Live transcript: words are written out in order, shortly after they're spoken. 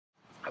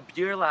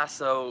Beer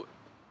lasso,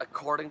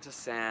 according to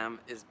Sam,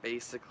 is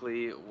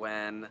basically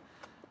when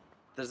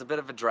there's a bit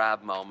of a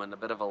drab moment, a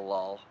bit of a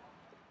lull,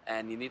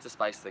 and you need to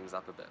spice things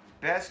up a bit.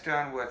 Best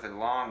done with a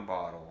long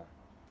bottle,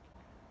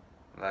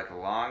 like a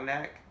long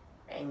neck.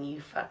 And you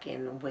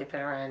fucking whip it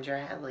around your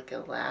head like a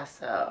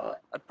lasso.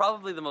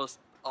 Probably the most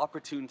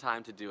opportune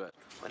time to do it,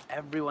 when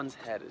everyone's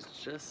head is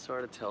just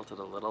sort of tilted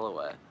a little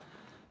away.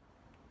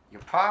 You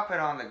pop it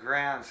on the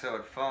ground so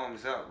it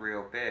foams up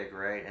real big,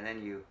 right? And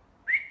then you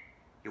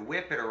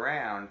whip it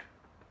around,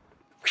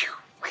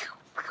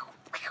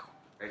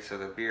 right? So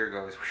the beer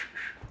goes.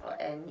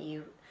 And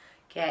you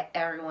get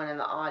everyone in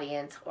the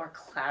audience or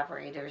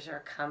collaborators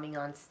are coming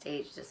on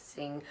stage to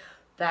sing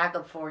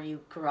backup for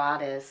you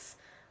gratis.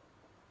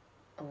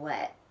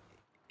 Wet.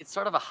 It's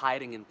sort of a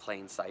hiding in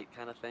plain sight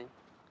kind of thing.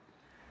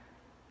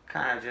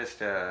 Kind of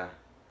just a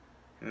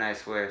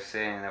nice way of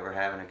saying that we're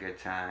having a good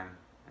time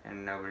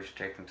and nobody should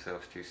take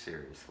themselves too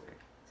seriously.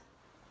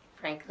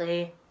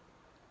 Frankly,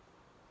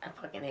 I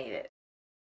fucking hate it.